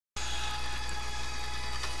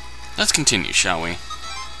Let's continue, shall we?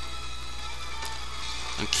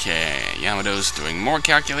 Okay, Yamato's doing more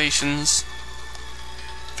calculations.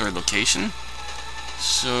 Third location.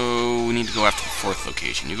 So, we need to go after the fourth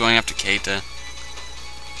location. You're going after Keita.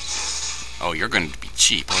 Oh, you're going to be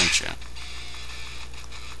cheap, aren't you?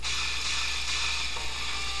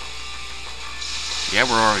 Yeah,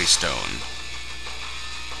 we're already stone.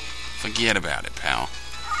 Forget about it, pal.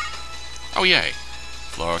 Oh, yay.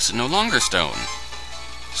 Floros is no longer stone.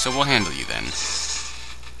 So we'll handle you then.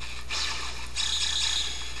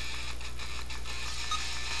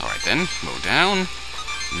 Alright then, mow down.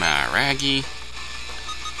 Maragi.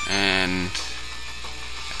 And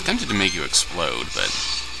I'm tempted to make you explode, but...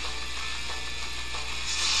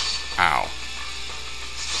 Ow.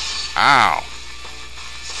 Ow.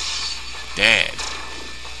 Dead.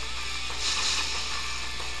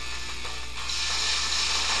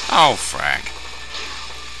 Oh, frag.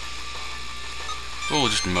 We'll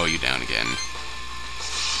just mow you down again.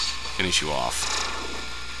 Finish you off.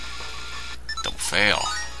 Double fail.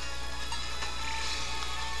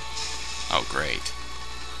 Oh, great.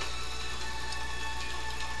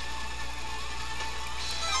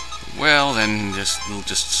 Well, then we'll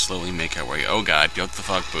just slowly make our way. Oh god, yoke the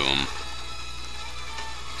fuck boom.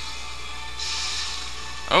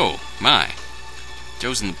 Oh, my.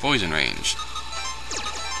 Joe's in the poison range.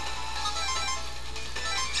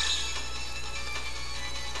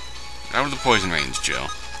 Out of the poison range, Joe.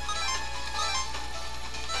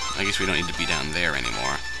 I guess we don't need to be down there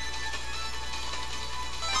anymore.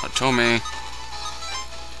 Otome.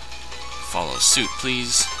 Follow suit,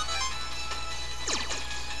 please.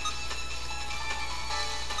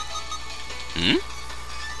 Hmm?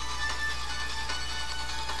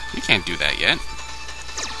 We can't do that yet.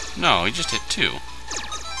 No, he just hit 2.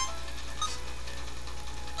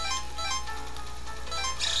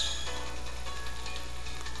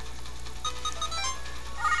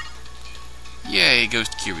 Yay,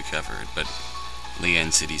 Ghost Key recovered, but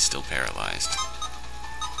Lian City's still paralyzed.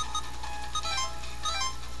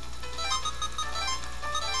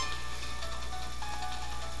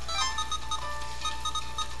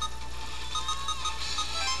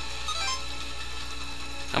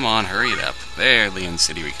 Come on, hurry it up. There, Lian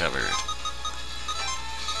City recovered.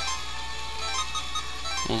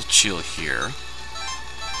 We'll chill here.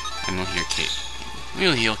 And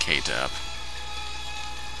we'll heal Kate up.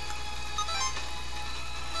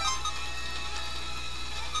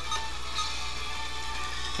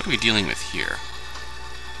 What are we dealing with here?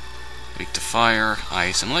 Weak to fire,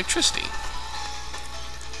 ice, and electricity.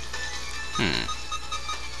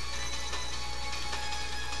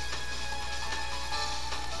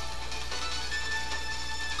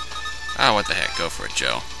 Oh, what the heck. Go for it,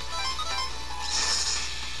 Joe.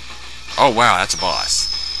 Oh, wow, that's a boss.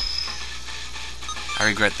 I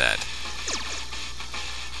regret that.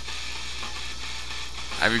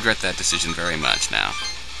 I regret that decision very much now.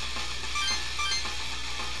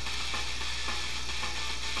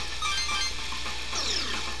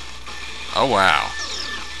 Oh, wow.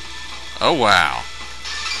 Oh, wow.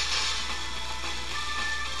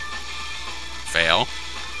 Fail.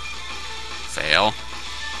 Fail.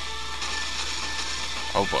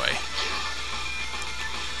 Oh boy.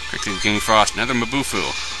 Quickly, King Frost, another Mabufu.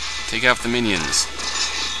 Take out the minions.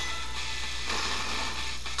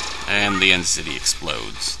 And the end city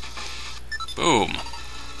explodes. Boom.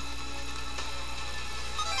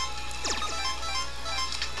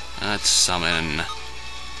 Let's summon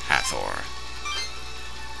Hathor.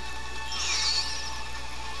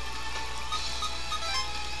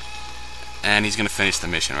 And he's gonna finish the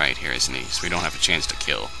mission right here, isn't he? So we don't have a chance to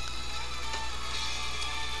kill.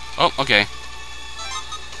 Oh, okay.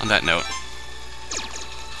 On that note.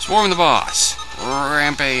 Swarm the boss!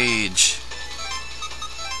 Rampage!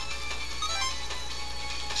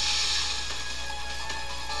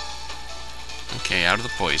 Okay, out of the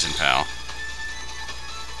poison, pal.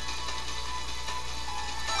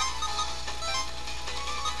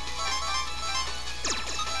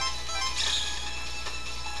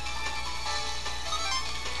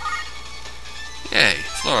 Yay,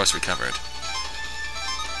 Floros recovered.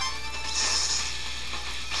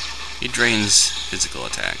 He drains physical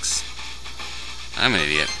attacks. I'm an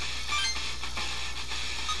idiot.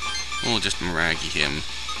 We'll just Maragi him.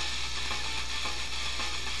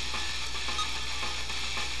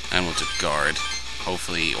 And we'll just guard.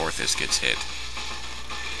 Hopefully Orthus gets hit.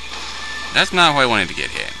 That's not who I wanted to get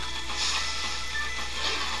hit.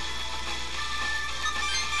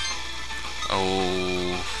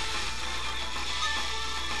 Oh.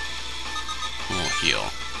 We'll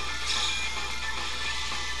heal.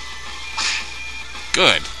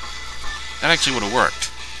 Good. That actually would have worked.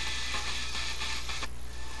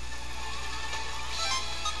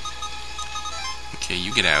 Okay,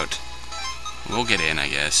 you get out. We'll get in, I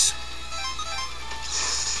guess.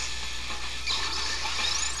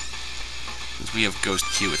 Since we have Ghost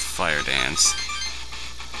Q with Fire Dance.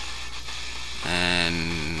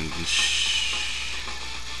 And...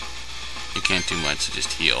 you can't do much, so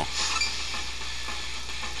just heal.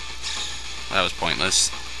 That was pointless.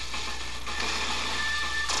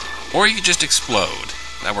 Or you could just explode.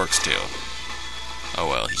 That works too. Oh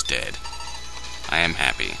well, he's dead. I am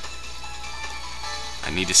happy. I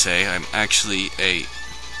need to say, I'm actually a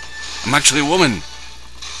woman!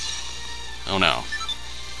 Oh no.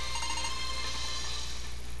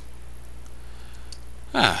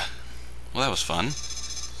 Ah. Well, that was fun.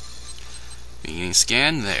 Beginning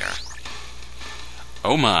scan there.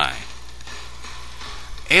 Oh my.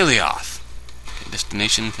 Alioth! Okay,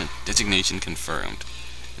 designation confirmed.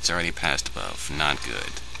 It's already passed above. Not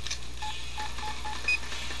good.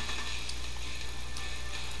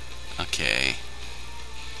 Okay.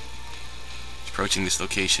 Approaching this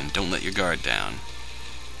location. Don't let your guard down.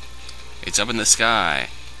 It's up in the sky.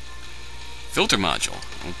 Filter module.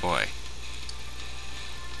 Oh boy.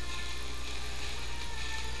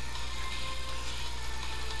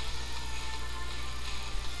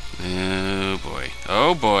 Oh boy.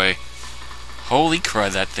 Oh boy. Holy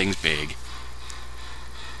crud, that thing's big.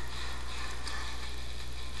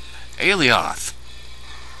 Alioth!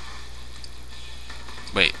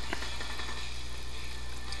 Wait.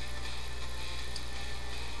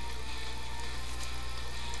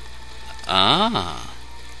 Ah.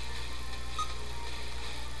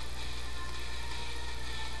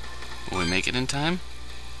 Will we make it in time?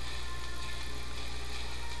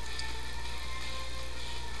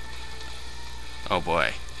 Oh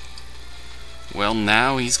boy. Well,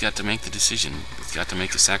 now he's got to make the decision. He's got to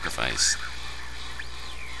make the sacrifice.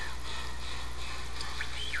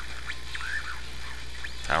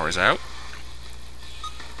 Power's out.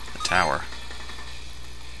 The tower.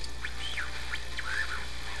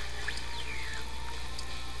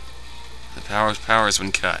 The power has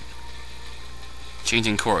been cut.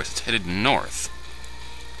 Changing course. It's headed north.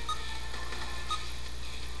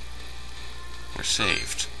 We're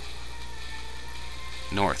saved.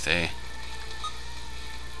 North, eh?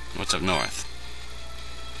 What's up north?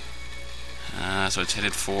 So it's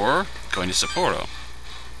headed for going to Sapporo.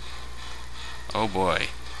 Oh boy.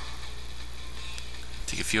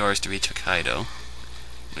 Take a few hours to reach Hokkaido.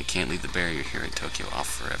 We can't leave the barrier here in Tokyo off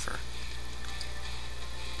forever.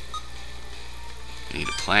 We need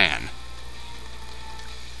a plan.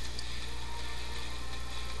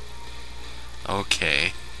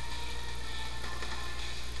 Okay.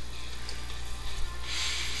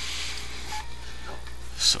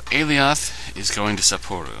 So Alioth is going to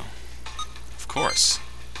Sapporo. Of course.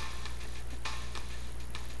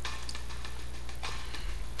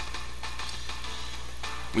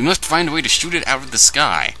 We must find a way to shoot it out of the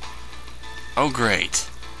sky. Oh great.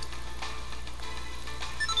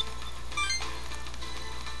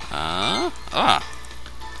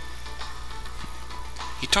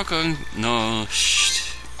 Hitoko no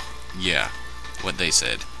yeah, what they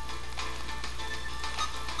said.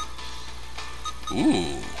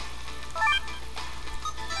 Ooh.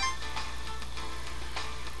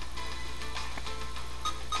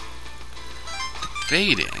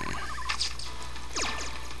 Debating.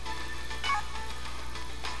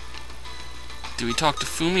 Do we talk to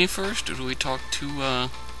Fumi first, or do we talk to, You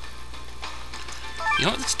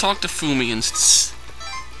know what, let's talk to Fumi and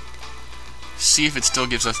see if it still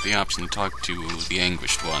gives us the option to talk to the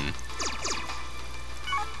Anguished One.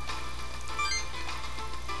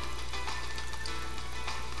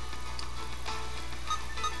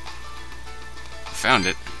 Found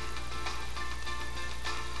it.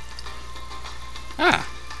 Ah,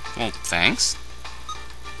 well, thanks.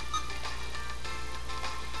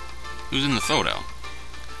 Who's in the photo?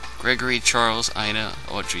 Gregory, Charles, Ida,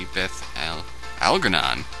 Audrey, Beth,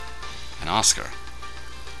 Algernon, and Oscar.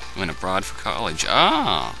 Went abroad for college.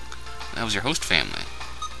 Ah, that was your host family.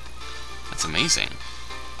 That's amazing.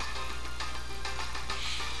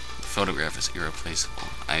 The photograph is irreplaceable.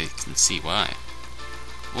 I can see why.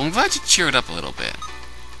 Well, I'm glad you cheered up a little bit.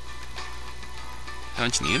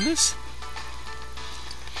 Haven't you needed this?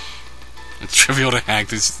 It's trivial to hack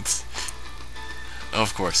this.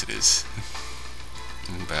 Of course it is.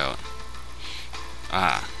 About...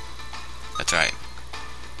 Ah. That's right.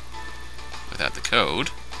 Without the code,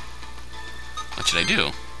 what should I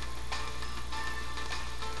do?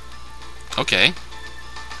 Okay.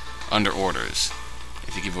 Under orders.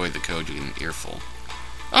 If you give away the code, you get an earful.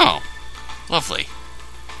 Oh. Lovely.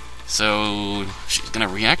 So, she's gonna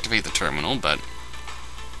reactivate the terminal, but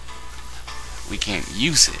we can't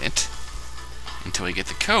use it until we get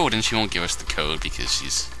the code, and she won't give us the code because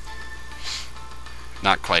she's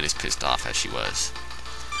not quite as pissed off as she was.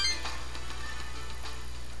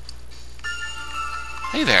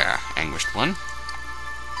 Hey there, anguished one.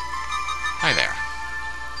 Hi there.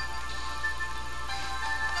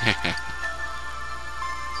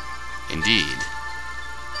 Indeed.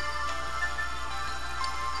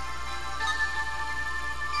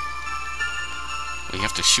 We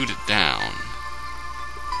have to shoot it down.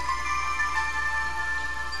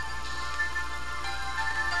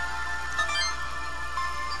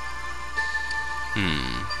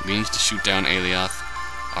 Means to shoot down Alioth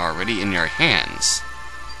are already in your hands.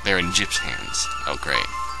 They're in Jip's hands. Oh, great.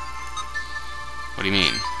 What do you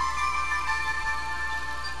mean?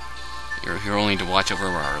 You're here only to watch over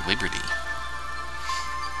our liberty.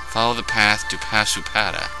 Follow the path to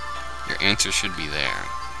Pasupada. Your answer should be there.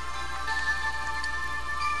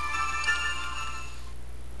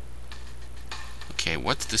 Okay,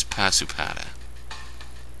 what's this Pasupada?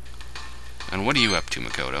 And what are you up to,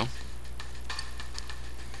 Makoto?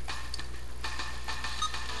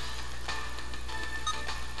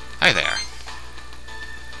 Hi there.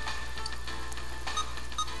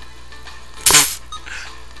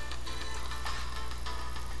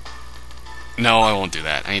 No, I won't do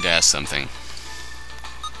that. I need to ask something.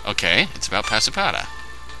 Okay, it's about Pasupada.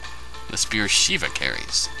 The spear Shiva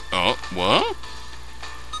carries. Oh, what?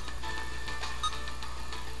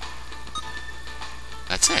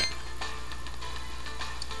 That's it.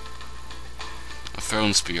 A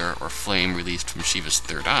throne spear or flame released from Shiva's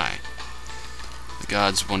third eye. The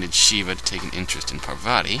gods wanted Shiva to take an interest in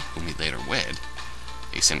Parvati, whom he later wed.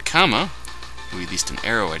 They sent Kama, who released an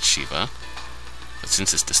arrow at Shiva, but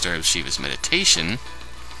since this disturbed Shiva's meditation,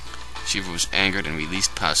 Shiva was angered and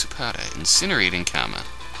released Pasupada, incinerating Kama.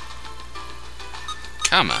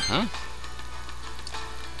 Kama, huh?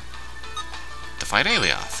 To fight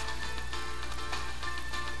Alioth.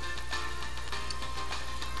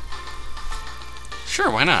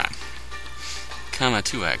 Sure, why not? Kama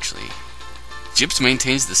too, actually. Jips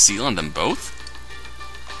maintains the seal on them both?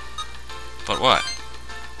 But what?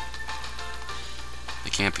 They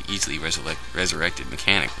can't be easily resurrected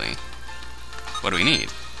mechanically. What do we need?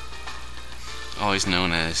 Always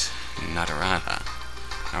known as Nataraja.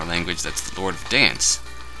 In our language, that's the Lord of Dance.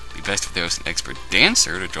 It'd be best if there was an expert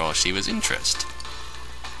dancer to draw Shiva's interest.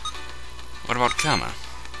 What about Kama?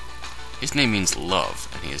 His name means love,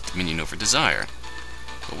 and he has dominion over desire.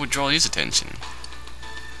 What would draw his attention?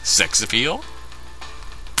 Sex appeal?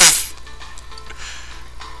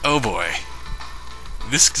 Oh boy.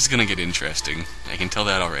 This is gonna get interesting. I can tell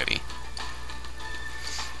that already.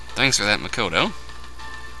 Thanks for that, Makoto.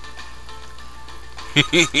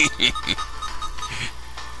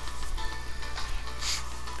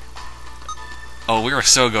 Oh, we are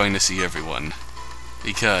so going to see everyone.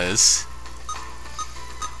 Because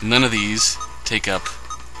none of these take up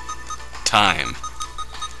time.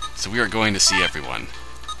 So we are going to see everyone.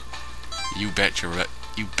 You bet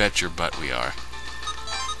your butt we are.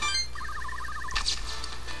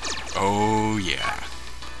 Oh yeah.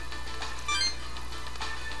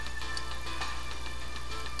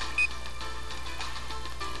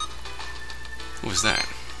 What was that?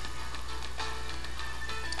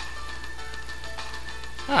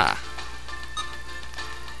 Ah.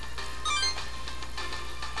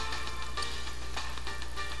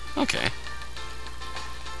 Okay.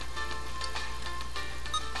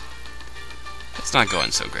 It's not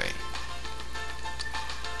going so great.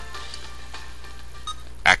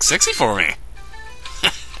 Act sexy for me!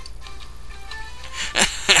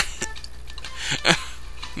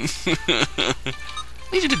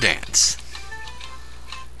 Need you to dance.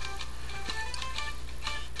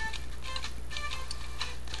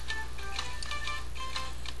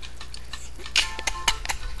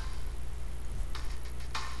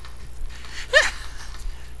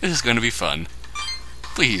 This is going to be fun.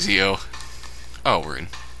 Please, Io. Oh, we're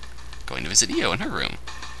going to visit Io in her room.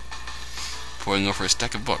 Poring over a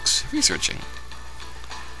stack of books, researching.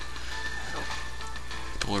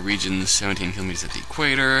 Polar regions, 17 kilometers at the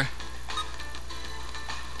equator.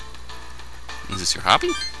 Is this your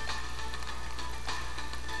hobby?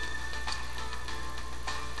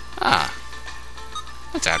 Ah,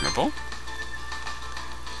 that's admirable.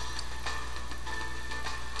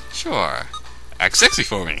 Sure. Act sexy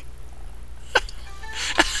for me.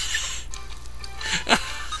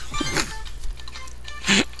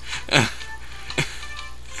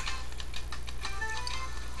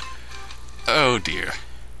 Oh dear.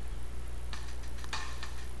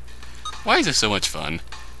 Why is this so much fun?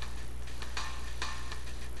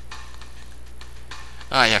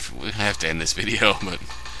 I have to end this video, but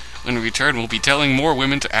When we return, we'll be telling more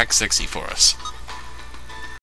women to act sexy for us.